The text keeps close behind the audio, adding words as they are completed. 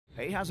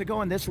Hey, how's it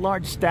going? This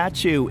large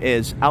statue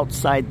is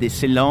outside the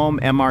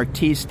Silom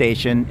MRT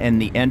station and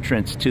the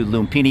entrance to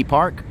Lumpini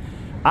Park.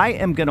 I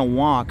am going to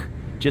walk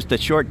just a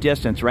short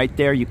distance. Right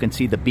there you can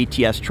see the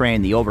BTS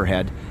train, the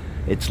overhead.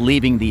 It's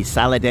leaving the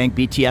Sala Daeng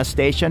BTS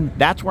station.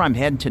 That's where I'm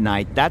heading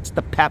tonight. That's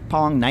the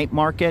Patpong Night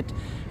Market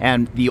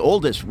and the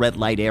oldest red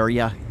light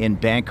area in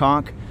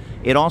Bangkok.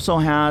 It also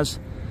has,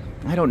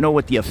 I don't know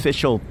what the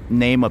official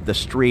name of the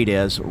street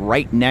is,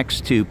 right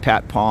next to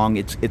Patpong.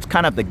 It's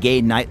kind of the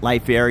gay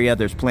nightlife area.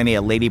 There's plenty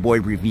of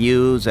ladyboy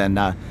reviews and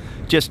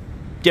just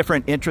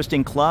different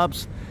interesting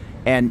clubs.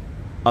 And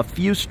a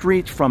few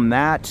streets from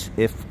that,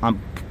 if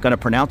I'm going to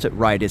pronounce it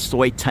right, is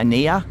Soi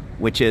Thaniya,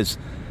 which is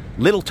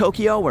Little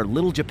Tokyo or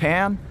Little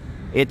Japan.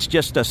 It's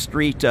just a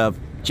street of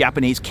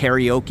Japanese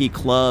karaoke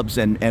clubs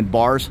and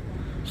bars.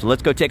 So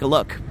let's go take a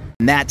look.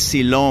 And that's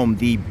Silom.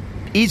 The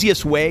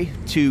easiest way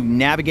to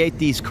navigate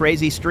these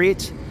crazy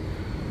streets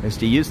is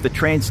to use the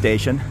train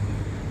station.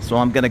 So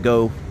I'm going to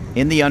go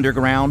in the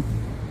underground.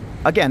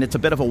 Again, it's a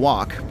bit of a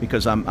walk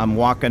because I'm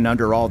walking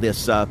under all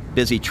this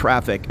busy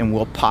traffic, and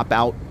we'll pop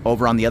out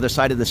over on the other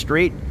side of the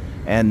street.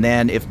 And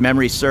then, if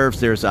memory serves,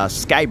 there's a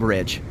sky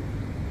bridge.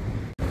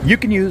 You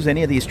can use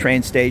any of these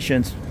train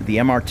stations, the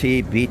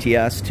MRT,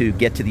 BTS, to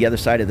get to the other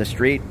side of the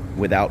street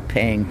without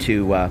paying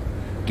to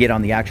get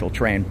on the actual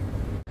train.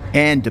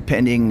 And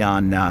depending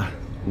on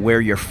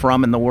where you're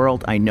from in the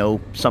world, I know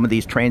some of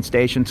these train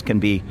stations can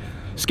be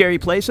scary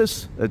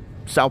places.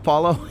 Sao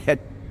Paulo at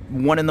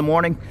 1 in the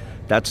morning,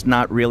 that's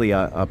not really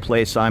a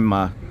place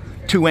I'm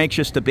too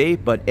anxious to be.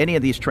 But any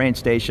of these train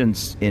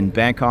stations in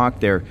Bangkok,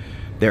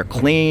 they're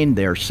clean,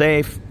 they're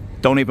safe.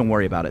 Don't even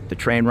worry about it. The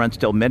train runs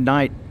till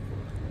midnight.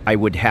 I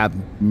would have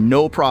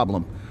no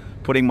problem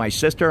putting my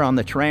sister on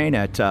the train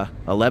at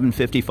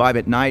 11:55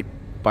 at night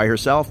by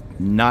herself.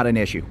 Not an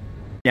issue.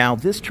 Now,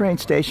 this train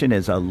station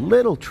is a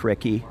little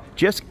tricky.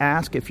 Just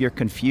ask if you're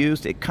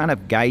confused. It kind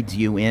of guides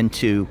you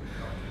into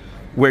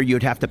where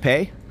you'd have to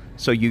pay.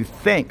 So you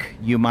think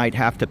you might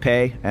have to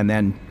pay and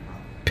then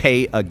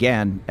pay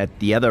again at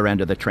the other end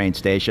of the train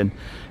station.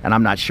 And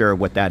I'm not sure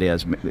what that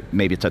is.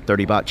 Maybe it's a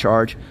 30 baht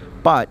charge.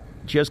 But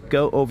just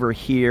go over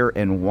here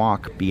and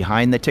walk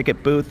behind the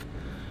ticket booth,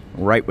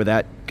 right where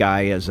that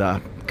guy is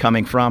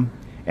coming from,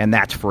 and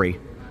that's free.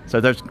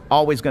 So there's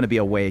always going to be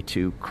a way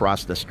to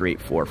cross the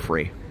street for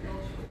free.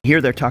 Here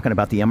they're talking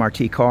about the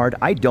MRT card.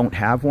 I don't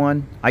have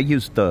one. I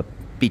use the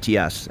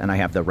BTS and I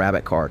have the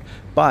Rabbit card.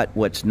 But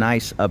what's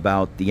nice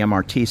about the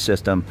MRT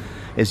system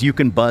is you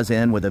can buzz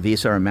in with a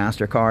Visa or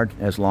MasterCard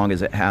as long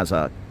as it has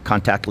a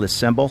contactless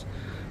symbol.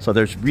 So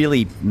there's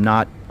really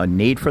not a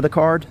need for the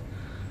card,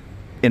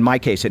 in my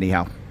case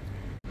anyhow.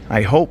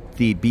 I hope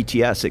the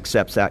BTS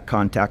accepts that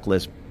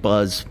contactless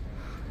buzz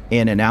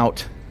in and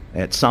out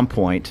at some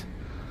point.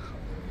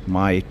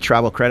 My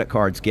travel credit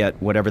cards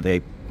get whatever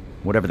they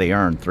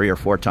earn, 3 or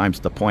 4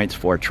 times the points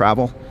for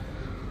travel.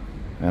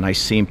 And I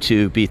seem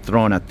to be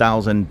throwing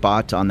 1,000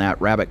 baht on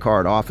that Rabbit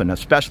card often,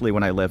 especially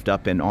when I lived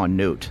up in On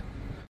Nut.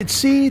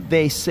 See,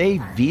 they say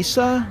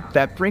Visa.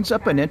 That brings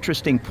up an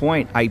interesting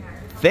point. I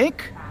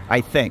think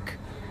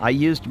I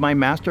used my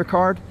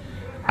MasterCard.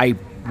 I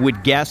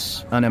would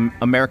guess an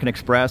American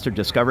Express or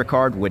Discover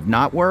card would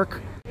not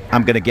work.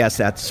 I'm going to guess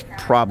that's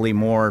probably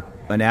more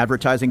an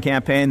advertising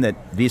campaign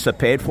that Visa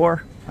paid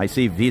for. I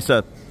see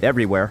Visa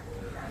everywhere.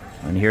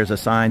 And here's a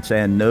sign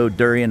saying no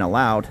durian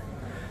allowed.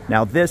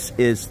 Now this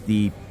is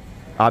the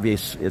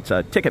obvious, it's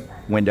a ticket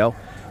window.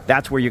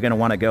 That's where you're going to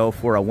want to go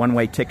for a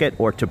one-way ticket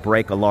or to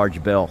break a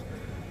large bill.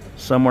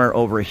 Somewhere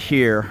over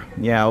here,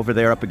 yeah, over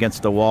there up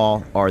against the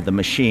wall are the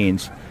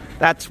machines.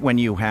 That's when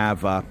you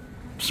have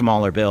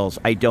smaller bills.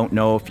 I don't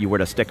know if you were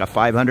to stick a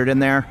 500 in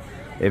there,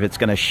 if it's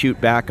going to shoot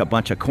back a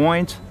bunch of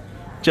coins.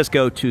 Just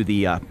go to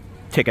the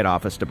ticket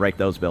office to break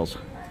those bills.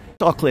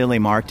 It's all clearly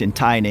marked in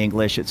Thai and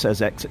English. It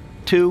says exit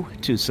 2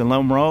 to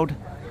Silom Road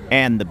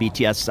and the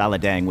BTS Sala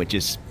Daeng, which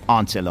is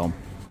on Silom.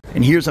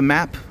 And here's a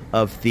map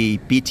of the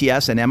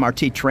BTS and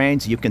MRT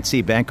trains. You can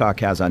see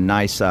Bangkok has a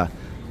nice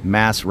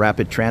mass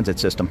rapid transit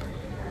system.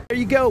 There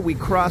you go. We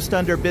crossed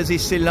under busy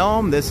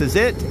Silom. This is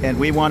it. And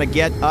we want to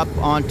get up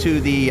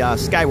onto the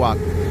skywalk.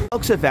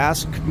 Folks have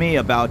asked me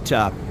about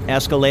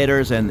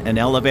escalators and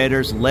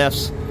elevators,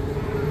 lifts.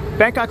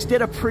 Bangkok's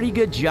did a pretty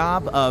good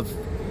job of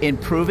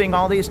improving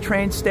all these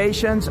train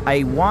stations.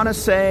 I want to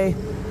say,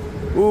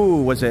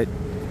 was it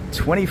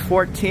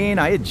 2014?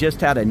 I had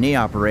just had a knee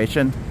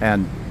operation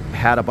and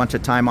had a bunch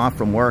of time off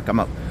from work.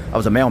 I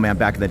was a mailman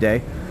back in the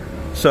day.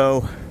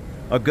 So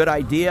a good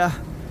idea.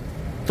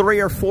 3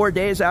 or 4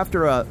 days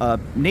after a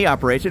knee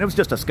operation, it was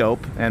just a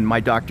scope, and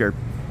my doctor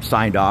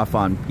signed off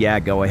on,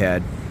 yeah, go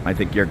ahead. I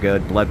think you're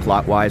good, blood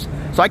clot wise.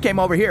 So I came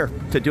over here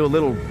to do a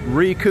little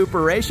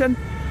recuperation,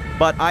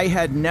 but I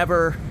had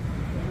never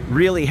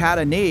really had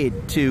a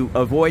need to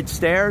avoid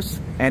stairs,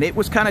 and it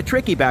was kind of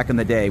tricky back in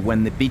the day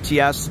when the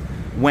BTS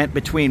went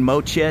between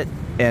Mochit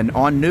and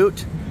On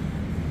Nut.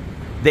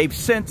 They've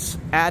since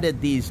added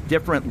these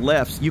different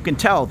lifts. You can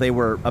tell they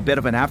were a bit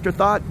of an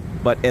afterthought,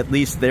 but at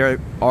least they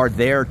are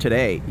there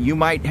today. You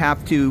might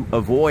have to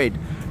avoid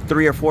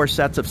 3 or 4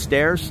 sets of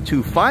stairs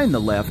to find the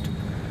lift,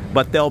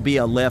 but there'll be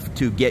a lift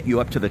to get you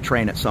up to the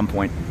train at some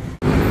point.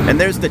 And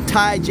there's the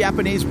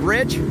Thai-Japanese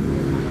bridge.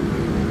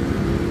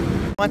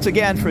 Once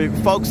again, for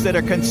folks that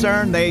are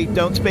concerned they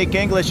don't speak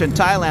English in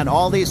Thailand,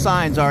 all these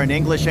signs are in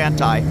English and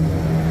Thai.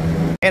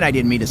 And I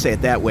didn't mean to say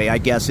it that way. I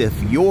guess if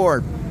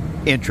you're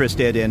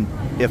interested in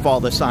if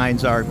all the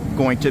signs are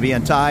going to be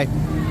in Thai,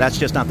 that's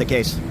just not the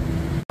case.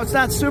 It's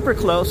not super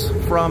close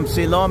from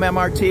Silom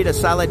MRT to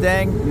Sala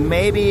Daeng,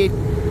 maybe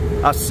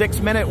a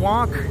 6-minute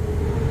walk.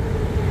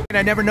 And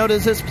I never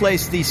noticed this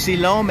place, the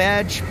Silom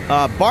Edge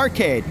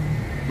Barcade.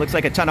 Looks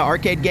like a ton of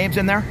arcade games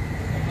in there.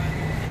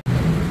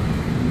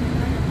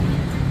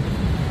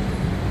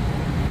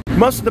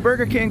 Most of the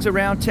Burger Kings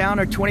around town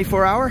are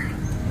 24-hour.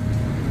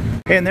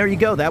 And there you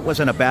go. That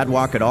wasn't a bad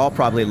walk at all.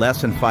 Probably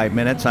less than 5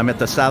 minutes. I'm at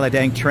the Sala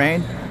Daeng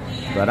train.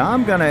 But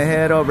I'm going to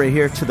head over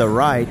here to the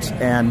right.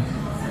 And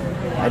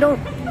I don't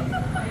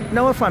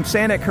know if I'm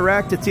saying it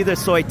correct. It's either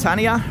Soi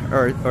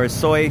Thaniya or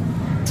Soi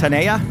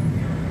Thaniya,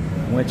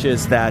 which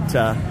is that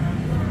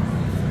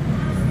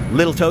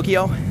Little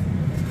Tokyo.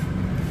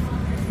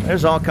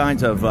 There's all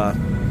kinds of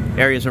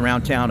areas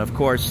around town. Of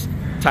course,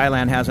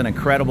 Thailand has an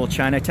incredible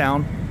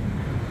Chinatown.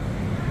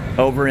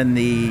 Over in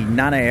the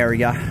Nana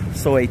area,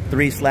 Soi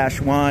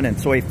 3/1 and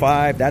Soi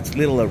 5, that's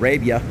Little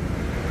Arabia.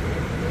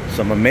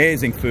 Some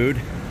amazing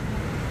food.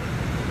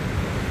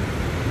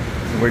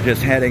 We're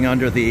just heading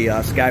under the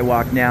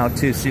skywalk now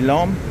to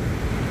Silom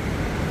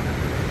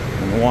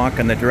and walk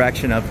in the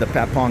direction of the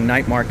Patpong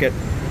Night Market.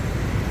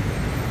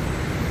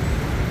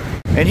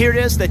 And here it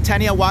is, the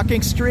Thaniya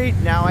walking street.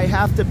 Now I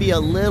have to be a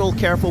little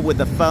careful with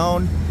the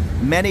phone.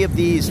 Many of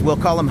these, we'll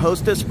call them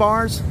hostess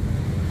bars,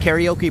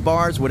 karaoke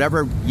bars,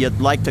 whatever you'd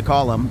like to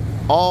call them.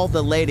 All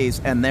the ladies,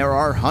 and there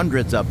are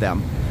hundreds of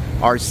them,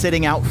 are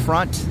sitting out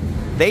front.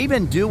 They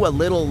even do a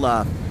little,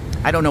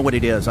 I don't know what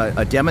it is,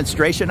 a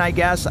demonstration, I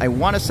guess. I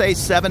want to say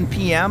 7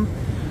 p.m.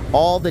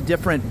 All the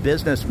different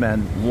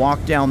businessmen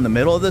walk down the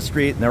middle of the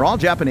street, and they're all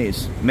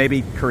Japanese,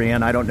 maybe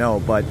Korean, I don't know.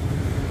 But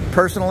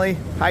personally,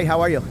 hi,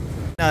 how are you?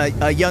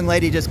 A young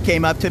lady just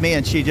came up to me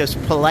and she just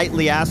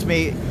politely asked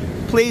me,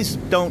 please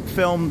don't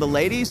film the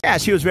ladies. Yeah,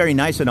 she was very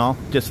nice and all,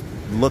 just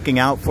looking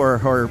out for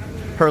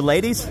her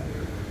ladies.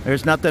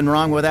 There's nothing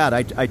wrong with that.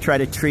 I try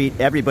to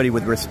treat everybody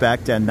with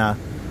respect. And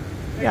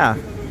yeah,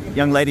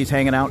 young ladies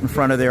hanging out in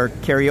front of their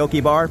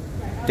karaoke bar.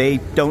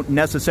 They don't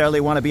necessarily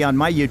want to be on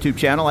my YouTube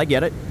channel. I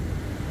get it.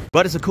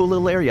 But it's a cool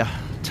little area.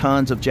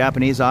 Tons of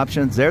Japanese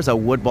options. There's a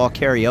woodball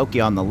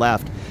karaoke on the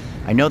left.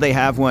 I know they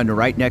have one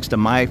right next to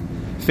my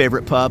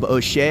favorite pub,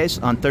 O'Shea's,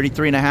 on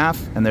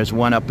 33.5. And there's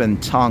one up in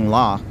Tong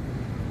La,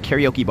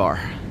 karaoke bar.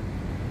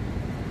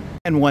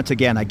 And once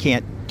again, I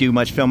can't do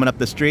much filming up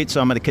the street, so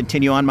I'm going to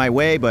continue on my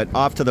way. But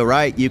off to the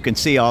right, you can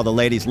see all the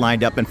ladies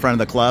lined up in front of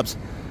the clubs.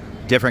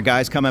 Different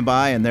guys coming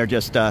by, and they're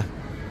just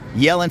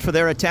yelling for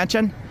their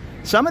attention.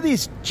 Some of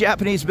these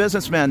Japanese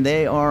businessmen,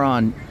 they are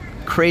on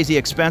crazy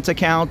expense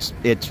accounts.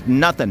 It's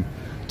nothing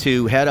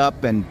to head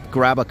up and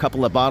grab a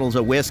couple of bottles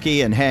of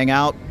whiskey and hang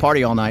out,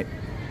 party all night.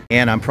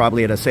 And I'm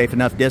probably at a safe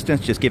enough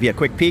distance. Just give you a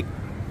quick peek.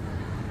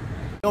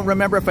 I don't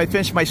remember if I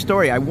finished my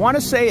story. I want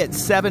to say at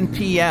 7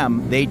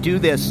 p.m. they do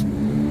this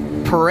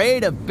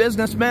parade of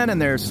businessmen in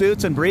their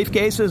suits and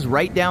briefcases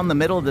right down the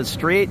middle of the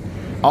street.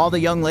 All the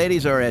young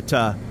ladies are at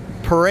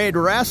parade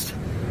rest.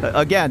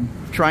 Again,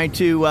 trying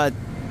to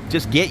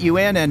just get you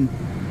in and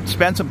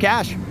spend some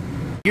cash.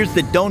 Here's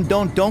the Don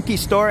Don Donkey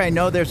store. I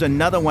know there's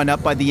another one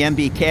up by the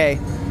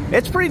MBK.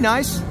 It's pretty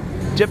nice.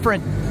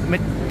 Different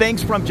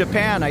things from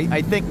Japan.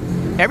 I think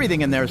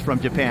everything in there is from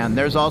Japan.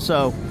 There's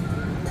also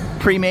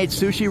pre-made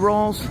sushi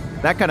rolls,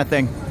 that kind of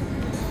thing.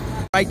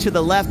 Right to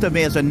the left of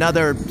me is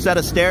another set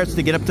of stairs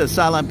to get up to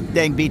Sala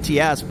Daeng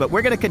BTS, but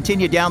we're going to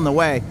continue down the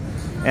way,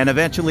 and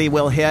eventually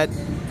we'll hit,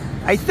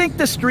 I think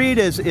the street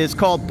is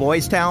called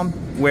Boys Town,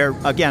 where,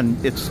 again,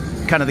 it's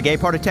kind of the gay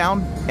part of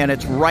town, and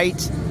it's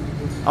right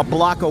a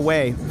block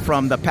away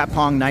from the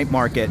Patpong Night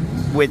Market,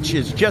 which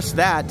is just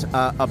that,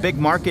 a big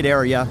market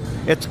area.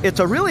 It's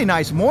a really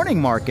nice morning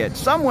market.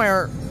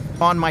 Somewhere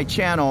on my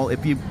channel,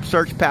 if you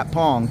search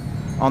Patpong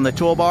on the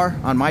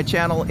toolbar on my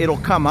channel, it'll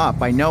come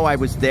up. I know I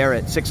was there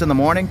at 6 in the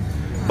morning,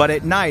 but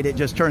at night it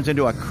just turns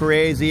into a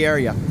crazy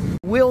area.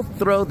 We'll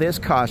throw this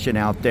caution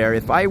out there.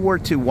 If I were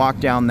to walk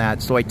down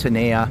that Soi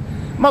Thaniya,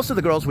 most of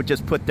the girls would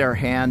just put their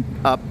hand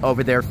up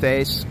over their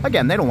face.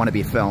 Again, they don't want to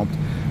be filmed.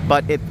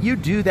 But if you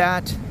do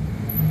that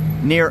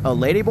near a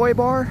ladyboy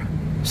bar,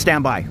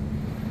 stand by.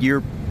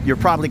 You're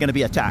probably going to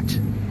be attacked.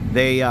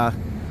 They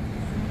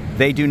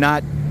do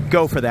not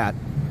go for that.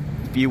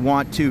 If you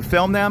want to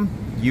film them,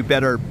 you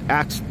better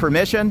ask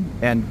permission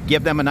and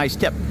give them a nice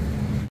tip.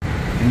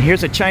 And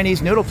here's a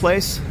Chinese noodle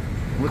place.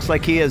 Looks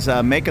like he is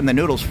making the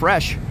noodles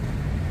fresh.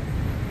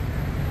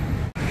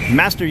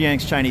 Master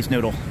Yang's Chinese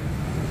noodle.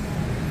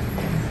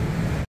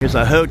 Here's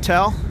a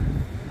hotel.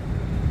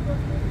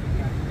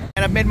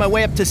 And I've made my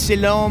way up to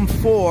Silom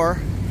 4,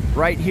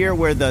 right here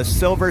where the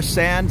Silver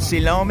Sand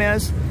Silom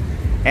is.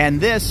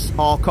 And this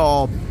I'll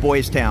call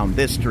Boys Town,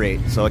 this street.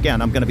 So again,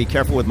 I'm going to be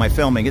careful with my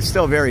filming. It's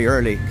still very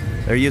early.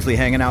 They're usually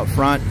hanging out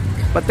front,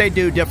 but they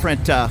do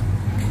different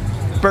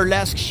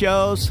burlesque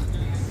shows.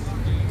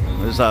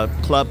 There's a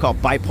club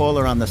called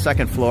Bipolar on the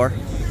second floor.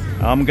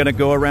 I'm gonna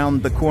go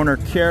around the corner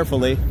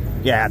carefully.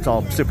 Yeah, it's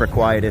all super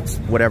quiet. It's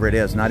whatever it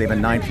is, not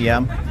even 9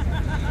 p.m.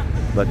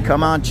 But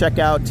come on, check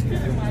out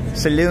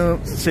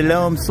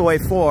Silom Soi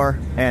 4,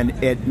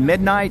 and at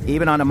midnight,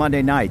 even on a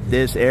Monday night,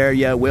 this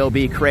area will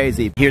be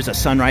crazy. Here's a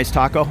sunrise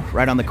taco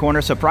right on the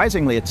corner.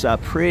 Surprisingly, it's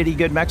pretty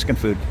good Mexican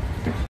food.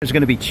 There's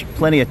going to be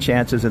plenty of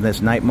chances in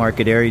this night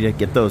market area to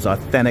get those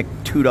authentic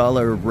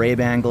 $2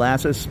 Ray-Ban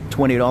glasses,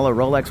 $20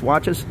 Rolex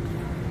watches.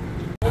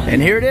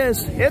 And here it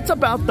is. It's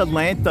about the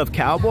length of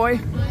Cowboy,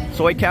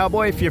 Soi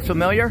Cowboy, if you're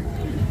familiar.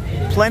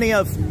 Plenty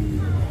of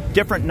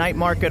different night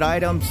market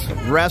items,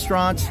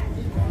 restaurants,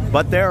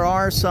 but there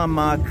are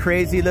some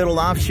crazy little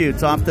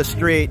offshoots off the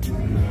street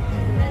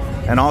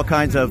and all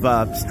kinds of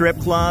strip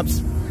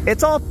clubs.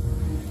 It's all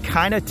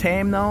kind of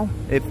tame though.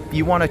 If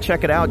you want to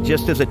check it out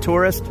just as a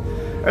tourist,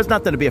 there's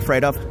nothing to be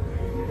afraid of.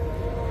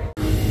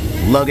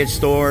 Luggage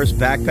stores,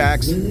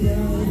 backpacks.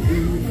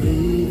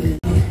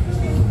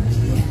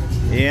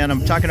 Yeah, and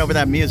I'm talking over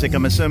that music.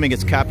 I'm assuming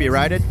it's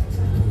copyrighted.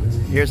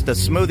 Here's the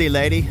smoothie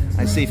lady.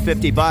 I see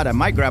 50 baht. I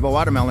might grab a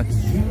watermelon.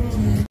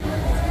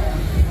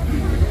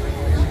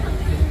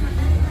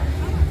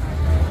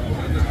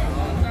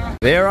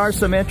 There are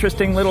some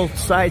interesting little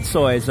side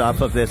sois off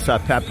of this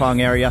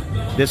Patpong area.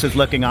 This is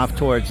looking off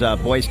towards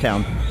Boys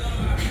Town.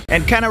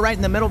 And kind of right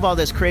in the middle of all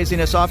this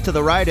craziness off to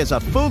the right is a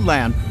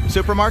Foodland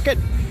supermarket.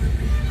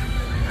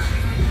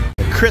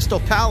 The Crystal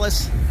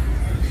Palace.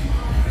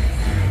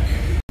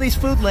 These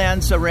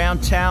Foodlands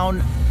around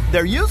town,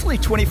 they're usually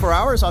 24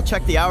 hours. I'll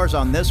check the hours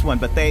on this one,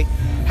 but they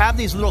have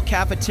these little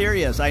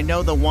cafeterias. I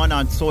know the one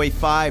on Soi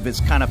 5 is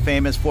kind of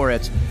famous for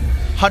its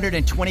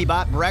 120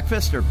 baht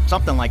breakfast or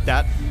something like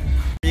that.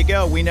 There you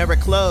go. We never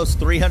close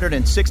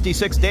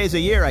 366 days a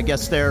year. I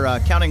guess they're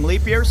counting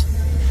leap years.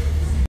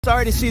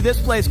 Sorry to see this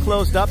place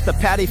closed up. The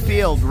Paddy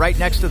Field right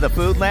next to the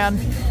Foodland.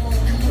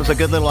 It was a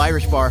good little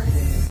Irish bar.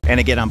 And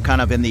again, I'm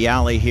kind of in the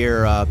alley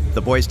here,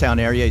 the Boys Town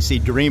area. You see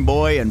Dream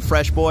Boy and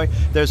Fresh Boy.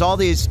 There's all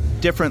these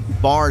different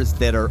bars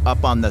that are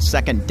up on the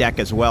second deck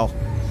as well.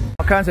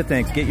 All kinds of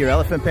things. Get your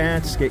elephant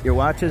pants, get your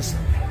watches.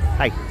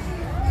 Hi.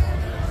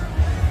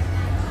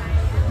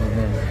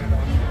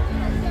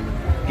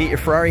 Get your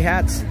Ferrari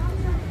hats.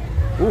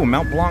 Ooh,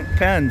 Mont Blanc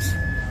pens.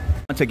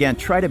 Once again,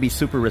 try to be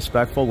super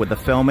respectful with the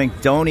filming.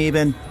 Don't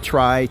even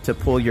try to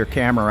pull your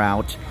camera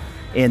out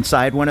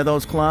inside one of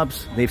those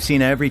clubs. They've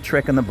seen every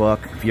trick in the book.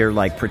 If you're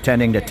like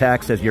pretending to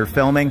text as you're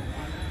filming,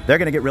 they're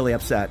going to get really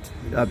upset.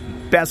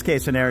 Best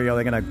case scenario,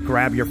 they're going to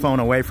grab your phone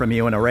away from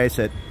you and erase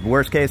it.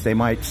 Worst case, they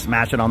might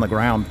smash it on the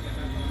ground.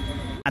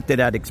 Not that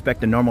I'd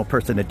expect a normal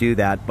person to do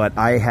that, but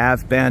I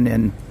have been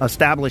in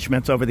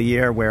establishments over the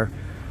year where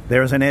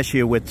there's an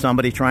issue with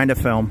somebody trying to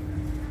film.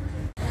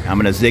 I'm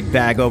going to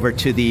zigzag over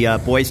to the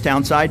Boys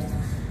Town side.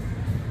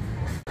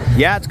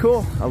 Yeah, it's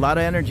cool. A lot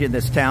of energy in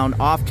this town.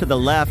 Off to the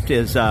left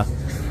is a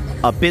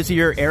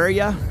busier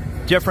area.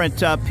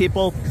 Different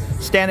people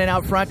standing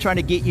out front trying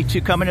to get you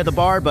to come into the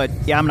bar. But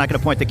yeah, I'm not going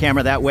to point the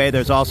camera that way.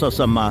 There's also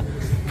some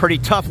pretty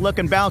tough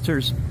looking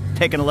bouncers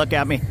taking a look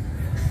at me.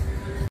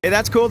 Hey,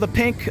 that's cool. The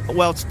pink,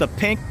 well, it's the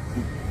pink,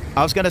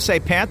 I was going to say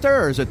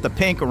Panther, or is it the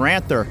Pink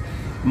Ranther?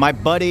 My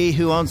buddy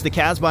who owns the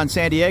Casbah in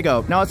San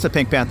Diego. No, it's the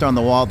Pink Panther on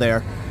the wall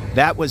there.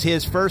 That was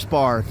his first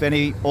bar. If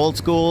any old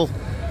school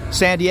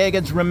San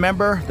Diegans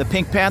remember the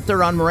Pink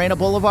Panther on Morena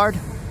Boulevard,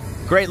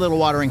 great little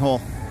watering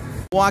hole.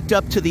 Walked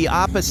up to the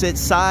opposite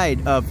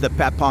side of the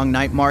Patpong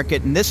Night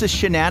Market, and this is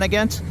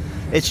Shenanigans.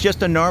 It's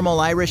just a normal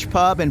Irish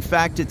pub. In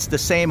fact, it's the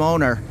same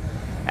owner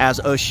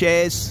as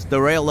O'Shea's,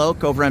 the Royal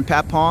Oak over in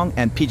Patpong,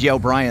 and PJ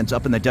O'Brien's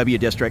up in the W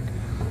District.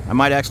 I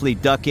might actually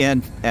duck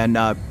in and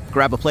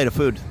grab a plate of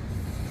food.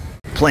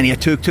 Plenty of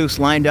tuk-tuks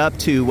lined up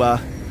to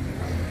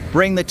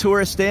bring the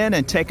tourist in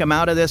and take them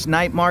out of this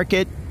night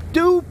market.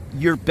 Do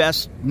your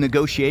best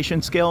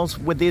negotiation skills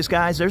with these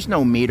guys. There's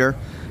no meter,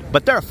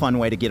 but they're a fun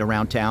way to get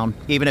around town.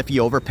 Even if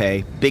you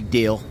overpay, big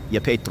deal.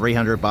 You pay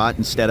 300 baht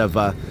instead of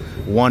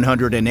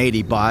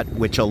 180 baht,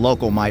 which a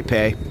local might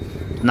pay.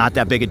 Not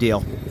that big a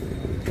deal.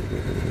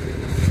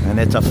 And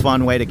it's a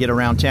fun way to get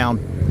around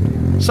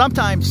town.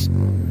 Sometimes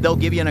they'll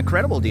give you an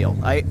incredible deal.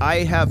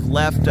 I have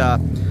left,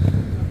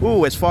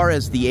 as far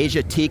as the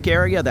Asia Teak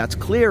area, that's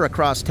clear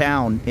across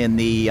town in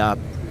the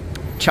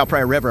Chao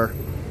Phraya River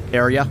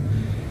area.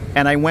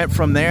 And I went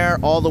from there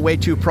all the way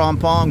to Phrom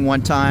Phong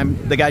one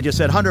time. The guy just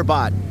said 100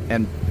 baht,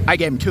 and I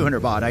gave him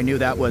 200 baht. I knew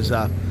that was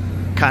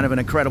kind of an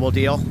incredible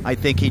deal. I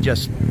think he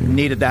just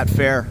needed that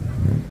fare.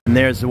 And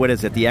there's, what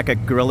is it, the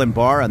Eka Grill and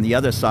Bar on the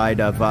other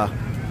side of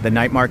the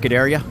night market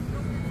area.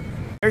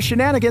 There's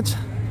Shenanigans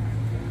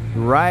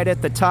right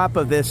at the top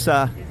of this,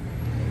 I'll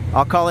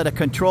call it a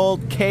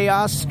controlled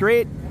chaos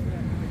street.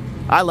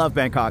 I love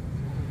Bangkok.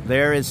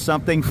 There is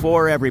something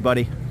for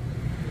everybody.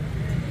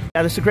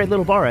 Yeah, this is a great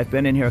little bar. I've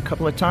been in here a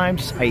couple of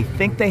times. I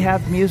think they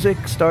have music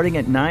starting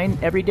at 9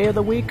 every day of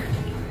the week.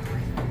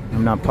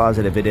 I'm not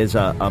positive. It is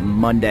a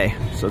Monday,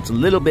 so it's a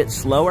little bit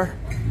slower,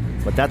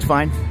 but that's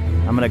fine.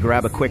 I'm gonna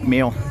grab a quick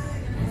meal.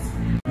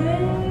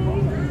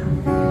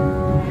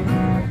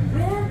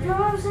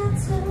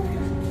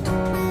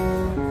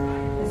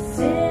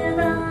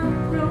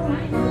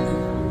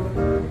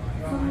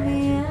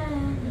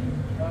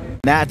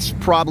 That's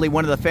probably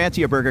one of the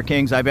fancier Burger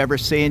Kings I've ever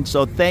seen.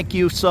 So thank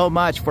you so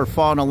much for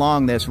following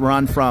along this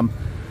run from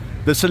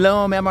the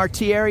Silom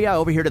MRT area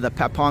over here to the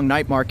Patpong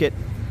Night Market.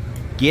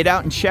 Get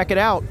out and check it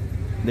out.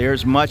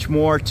 There's much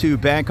more to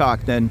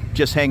Bangkok than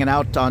just hanging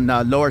out on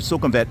Lower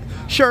Sukhumvit.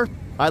 Sure,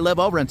 I live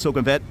over in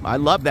Sukhumvit. I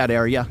love that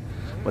area.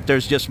 But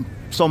there's just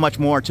so much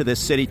more to this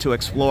city to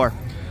explore.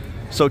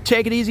 So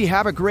take it easy.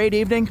 Have a great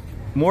evening.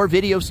 More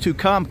videos to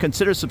come.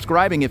 Consider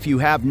subscribing if you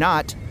have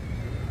not.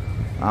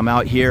 I'm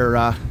out here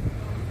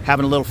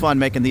having a little fun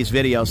making these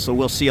videos, so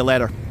we'll see you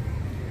later.